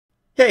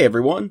Hey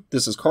everyone,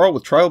 this is Carl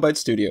with TriloByte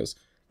Studios,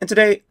 and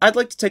today I'd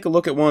like to take a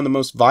look at one of the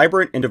most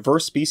vibrant and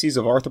diverse species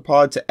of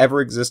arthropod to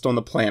ever exist on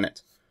the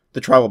planet,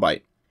 the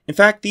Trilobite. In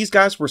fact, these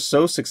guys were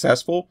so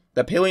successful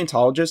that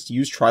paleontologists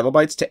used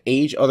trilobites to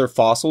age other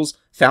fossils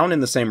found in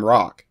the same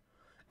rock.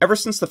 Ever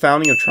since the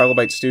founding of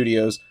TriloByte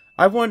Studios,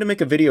 I've wanted to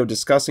make a video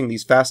discussing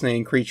these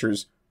fascinating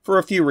creatures for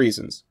a few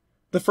reasons.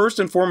 The first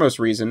and foremost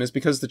reason is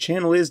because the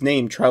channel is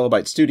named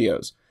TriloByte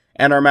Studios,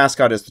 and our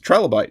mascot is the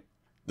Trilobite.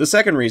 The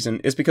second reason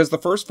is because the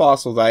first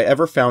fossil that I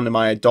ever found in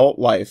my adult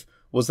life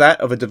was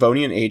that of a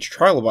Devonian-aged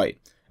Trilobite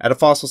at a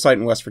fossil site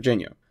in West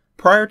Virginia.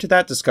 Prior to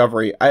that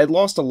discovery, I had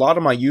lost a lot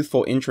of my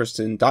youthful interest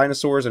in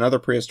dinosaurs and other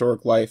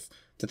prehistoric life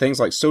to things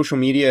like social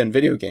media and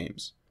video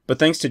games. But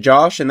thanks to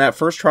Josh and that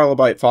first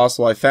Trilobite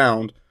fossil I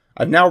found,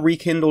 I've now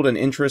rekindled an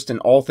interest in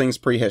all things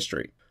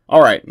prehistory.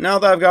 Alright, now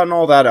that I've gotten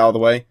all that out of the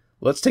way,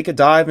 let's take a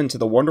dive into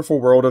the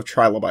wonderful world of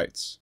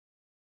trilobites.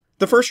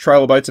 The first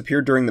trilobites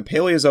appeared during the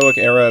Paleozoic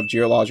Era of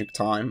geologic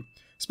time,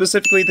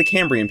 specifically the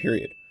Cambrian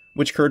period,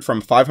 which occurred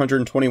from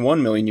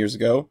 521 million years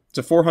ago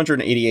to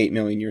 488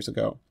 million years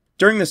ago.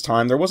 During this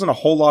time, there wasn't a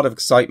whole lot of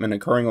excitement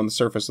occurring on the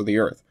surface of the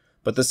Earth,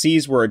 but the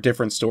seas were a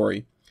different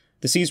story.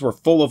 The seas were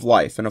full of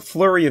life, and a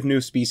flurry of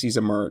new species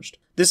emerged.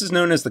 This is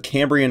known as the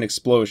Cambrian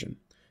explosion.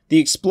 The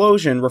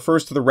explosion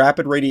refers to the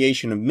rapid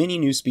radiation of many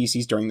new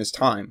species during this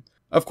time.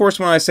 Of course,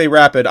 when I say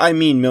rapid, I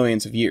mean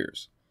millions of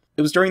years.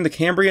 It was during the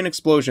Cambrian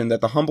explosion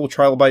that the humble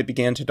trilobite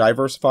began to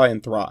diversify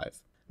and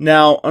thrive.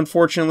 Now,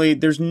 unfortunately,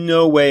 there's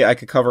no way I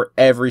could cover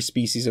every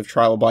species of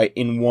trilobite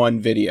in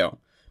one video,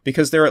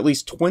 because there are at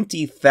least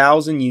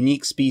 20,000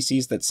 unique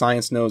species that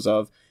science knows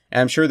of, and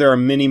I'm sure there are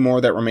many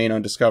more that remain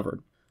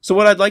undiscovered. So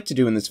what I'd like to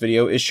do in this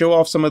video is show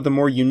off some of the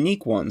more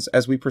unique ones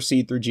as we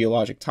proceed through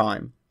geologic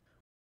time.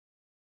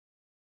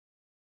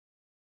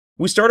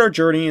 We start our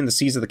journey in the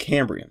seas of the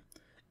Cambrian.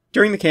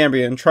 During the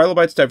Cambrian,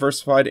 trilobites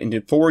diversified into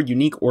 4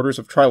 unique orders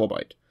of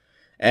trilobite.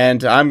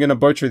 And I'm going to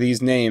butcher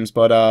these names,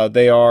 but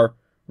they are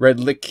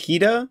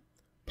Redlicida,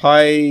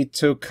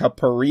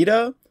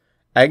 Phytocaparida,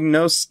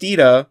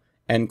 Agnostida,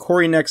 and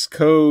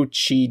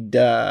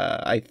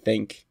Corynexcochida, I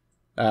think.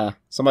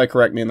 Somebody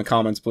correct me in the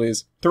comments,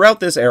 please. Throughout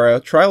this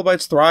era,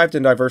 trilobites thrived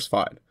and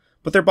diversified,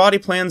 but their body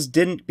plans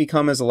didn't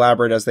become as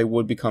elaborate as they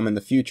would become in the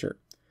future.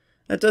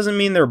 That doesn't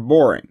mean they're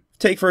boring.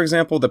 Take, for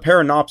example, the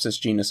Paranopsis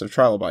genus of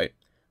trilobite.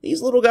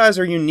 These little guys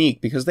are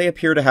unique because they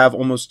appear to have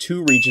almost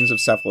 2 regions of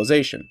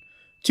cephalization,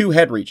 2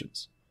 head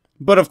regions.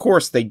 But of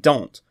course they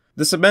don't.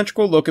 The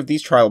symmetrical look of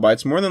these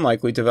trilobites more than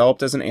likely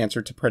developed as an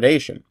answer to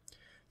predation.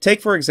 Take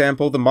for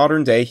example the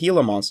modern-day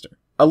Gila monster,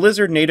 a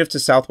lizard native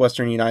to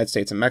southwestern United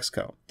States and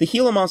Mexico. The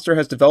Gila monster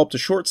has developed a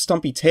short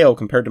stumpy tail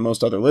compared to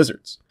most other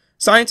lizards.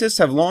 Scientists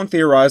have long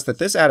theorized that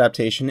this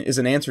adaptation is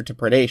an answer to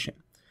predation.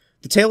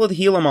 The tail of the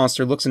Gila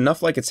monster looks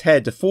enough like its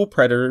head to fool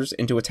predators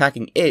into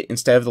attacking it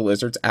instead of the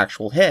lizard's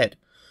actual head,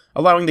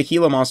 allowing the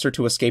Gila monster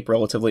to escape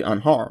relatively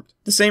unharmed.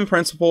 The same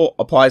principle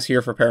applies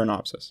here for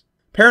Paranopsis.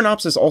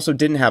 Paranopsis also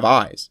didn't have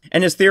eyes,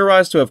 and is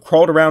theorized to have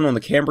crawled around on the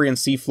Cambrian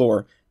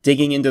seafloor,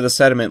 digging into the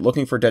sediment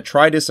looking for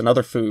detritus and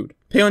other food.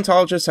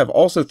 Paleontologists have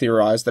also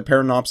theorized that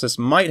Paranopsis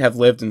might have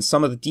lived in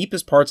some of the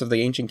deepest parts of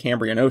the ancient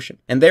Cambrian Ocean,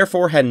 and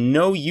therefore had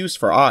no use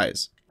for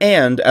eyes,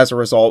 and, as a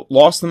result,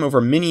 lost them over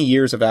many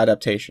years of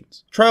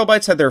adaptations.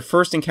 Trilobites had their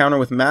first encounter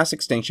with mass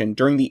extinction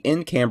during the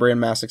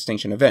Cambrian mass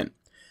extinction event.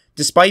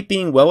 Despite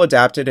being well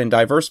adapted and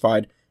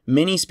diversified,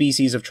 many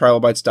species of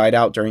trilobites died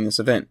out during this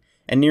event,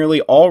 and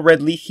nearly all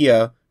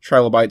Redlichia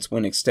trilobites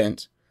went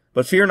extinct.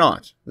 But fear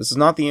not, this is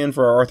not the end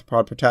for our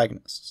arthropod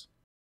protagonists.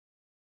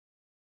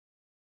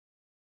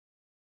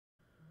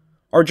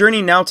 Our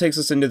journey now takes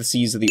us into the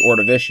seas of the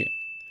Ordovician.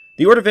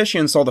 The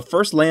Ordovician saw the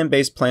first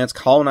land-based plants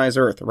colonize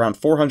Earth around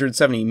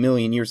 470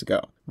 million years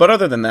ago. But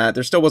other than that,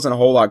 there still wasn't a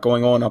whole lot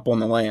going on up on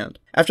the land.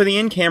 After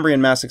the Cambrian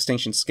mass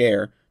extinction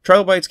scare,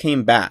 trilobites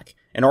came back,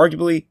 and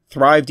arguably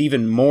thrived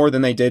even more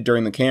than they did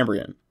during the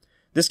Cambrian.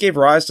 This gave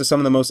rise to some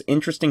of the most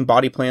interesting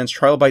body plans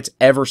trilobites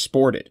ever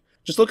sported.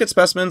 Just look at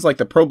specimens like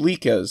the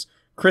Problicas,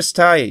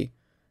 Christai,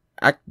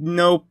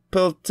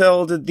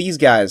 Acnopiltel, these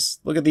guys.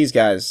 Look at these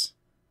guys.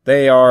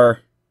 They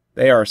are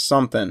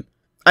something.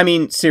 I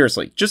mean,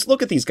 seriously, just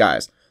look at these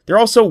guys. They're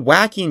all so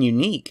wacky and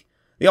unique.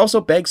 They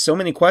also beg so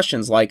many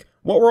questions like,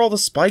 what were all the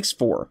spikes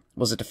for?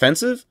 Was it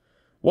defensive?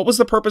 What was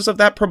the purpose of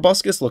that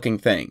proboscis-looking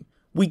thing?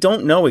 We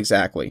don't know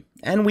exactly,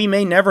 and we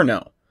may never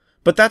know,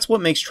 but that's what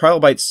makes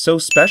trilobites so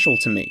special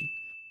to me.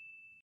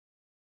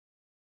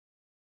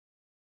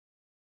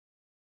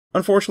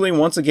 Unfortunately,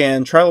 once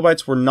again,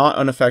 trilobites were not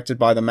unaffected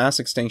by the mass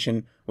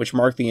extinction which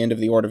marked the end of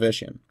the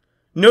Ordovician.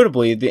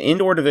 Notably, the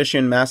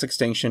Ordovician mass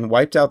extinction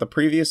wiped out the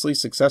previously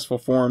successful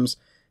forms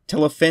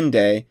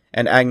Telefindae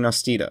and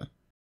Agnostida.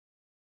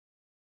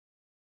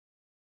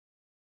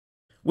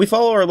 We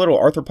follow our little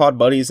arthropod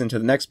buddies into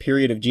the next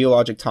period of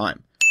geologic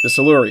time, the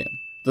Silurian.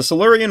 The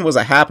Silurian was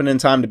a happening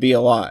time to be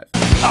alive.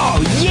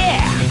 Oh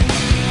yeah!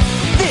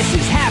 This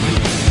is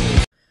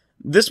happening!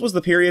 This was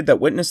the period that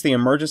witnessed the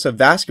emergence of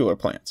vascular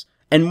plants,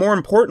 and more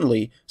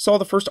importantly, saw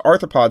the first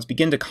arthropods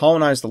begin to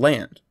colonize the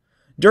land.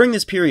 During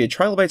this period,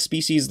 trilobite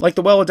species like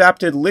the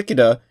well-adapted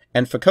Lichida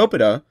and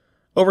Phacopoda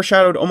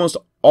overshadowed almost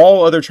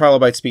all other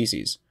trilobite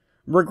species.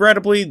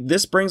 Regrettably,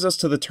 this brings us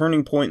to the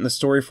turning point in the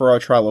story for our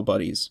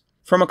trilobuddies.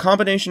 From a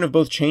combination of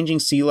both changing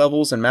sea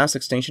levels and mass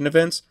extinction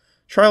events,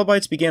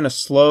 trilobites began a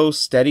slow,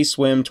 steady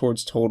swim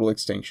towards total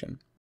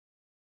extinction.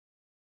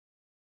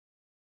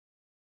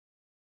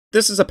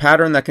 This is a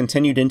pattern that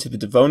continued into the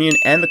Devonian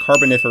and the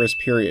Carboniferous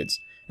periods,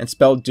 and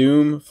spelled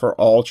doom for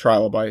all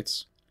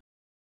trilobites.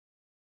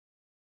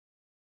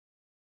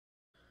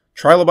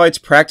 Trilobites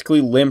practically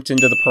limped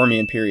into the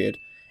Permian period,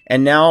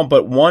 and now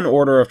but one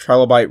order of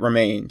trilobite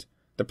remained,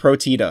 the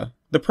Protida.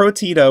 The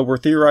Protida were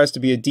theorized to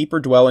be a deeper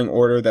dwelling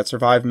order that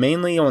survived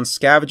mainly on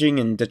scavenging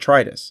and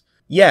detritus.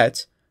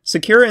 Yet,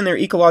 secure in their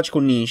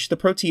ecological niche, the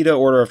Protida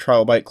order of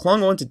trilobite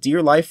clung on to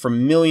dear life for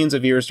millions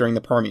of years during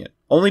the Permian,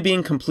 only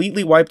being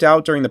completely wiped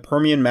out during the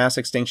Permian mass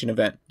extinction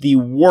event, the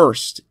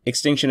worst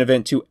extinction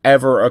event to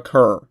ever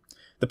occur.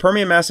 The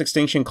Permian mass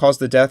extinction caused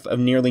the death of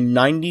nearly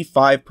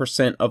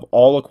 95% of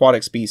all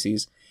aquatic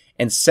species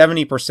and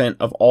 70%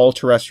 of all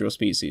terrestrial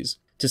species.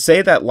 To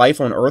say that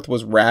life on Earth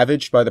was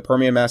ravaged by the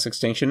Permian mass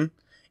extinction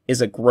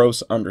is a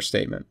gross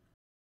understatement.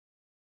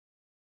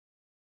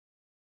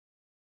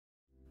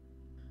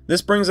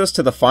 This brings us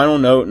to the final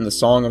note in the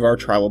song of our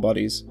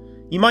trilobuddies.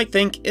 You might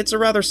think it's a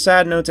rather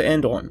sad note to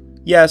end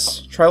on.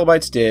 Yes,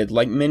 trilobites did,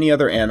 like many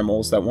other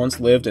animals that once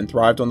lived and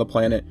thrived on the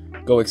planet,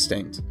 go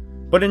extinct.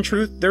 But in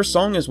truth, their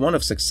song is one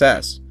of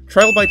success.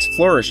 Trilobites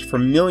flourished for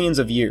millions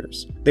of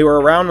years. They were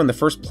around when the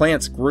first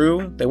plants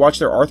grew, they watched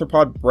their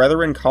arthropod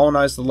brethren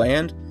colonize the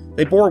land,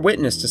 they bore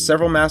witness to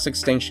several mass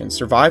extinctions,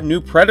 survived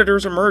new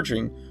predators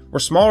emerging, were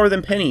smaller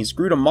than pennies,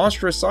 grew to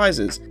monstrous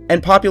sizes,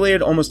 and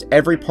populated almost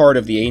every part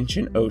of the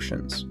ancient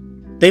oceans.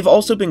 They've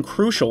also been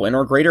crucial in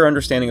our greater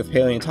understanding of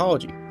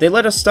paleontology. They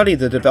let us study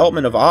the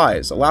development of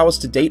eyes, allow us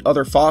to date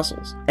other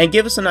fossils, and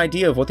give us an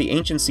idea of what the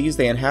ancient seas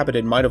they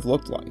inhabited might have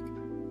looked like.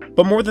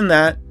 But more than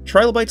that,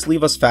 trilobites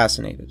leave us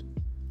fascinated.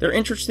 Their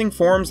interesting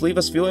forms leave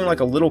us feeling like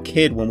a little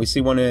kid when we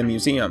see one in a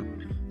museum.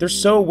 They're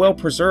so well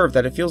preserved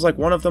that it feels like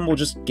one of them will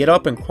just get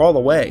up and crawl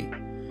away.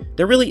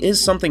 There really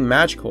is something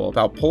magical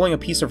about pulling a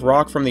piece of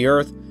rock from the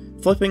earth,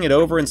 flipping it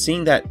over and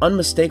seeing that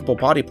unmistakable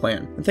body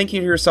plan, and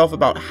thinking to yourself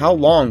about how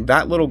long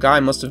that little guy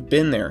must have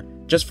been there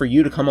just for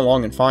you to come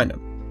along and find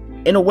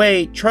him. In a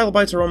way,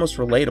 trilobites are almost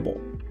relatable.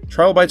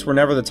 Trilobites were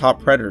never the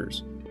top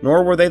predators,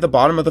 nor were they the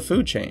bottom of the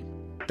food chain.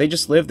 They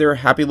just lived their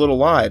happy little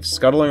lives,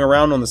 scuttling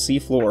around on the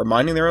seafloor,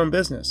 minding their own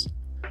business.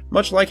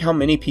 Much like how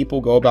many people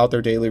go about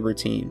their daily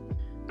routine.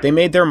 They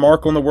made their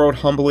mark on the world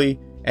humbly,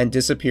 and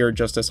disappeared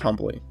just as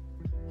humbly.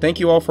 Thank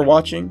you all for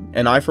watching,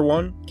 and I for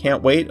one,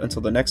 can't wait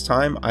until the next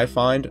time I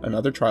find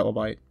another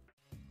Trilobite.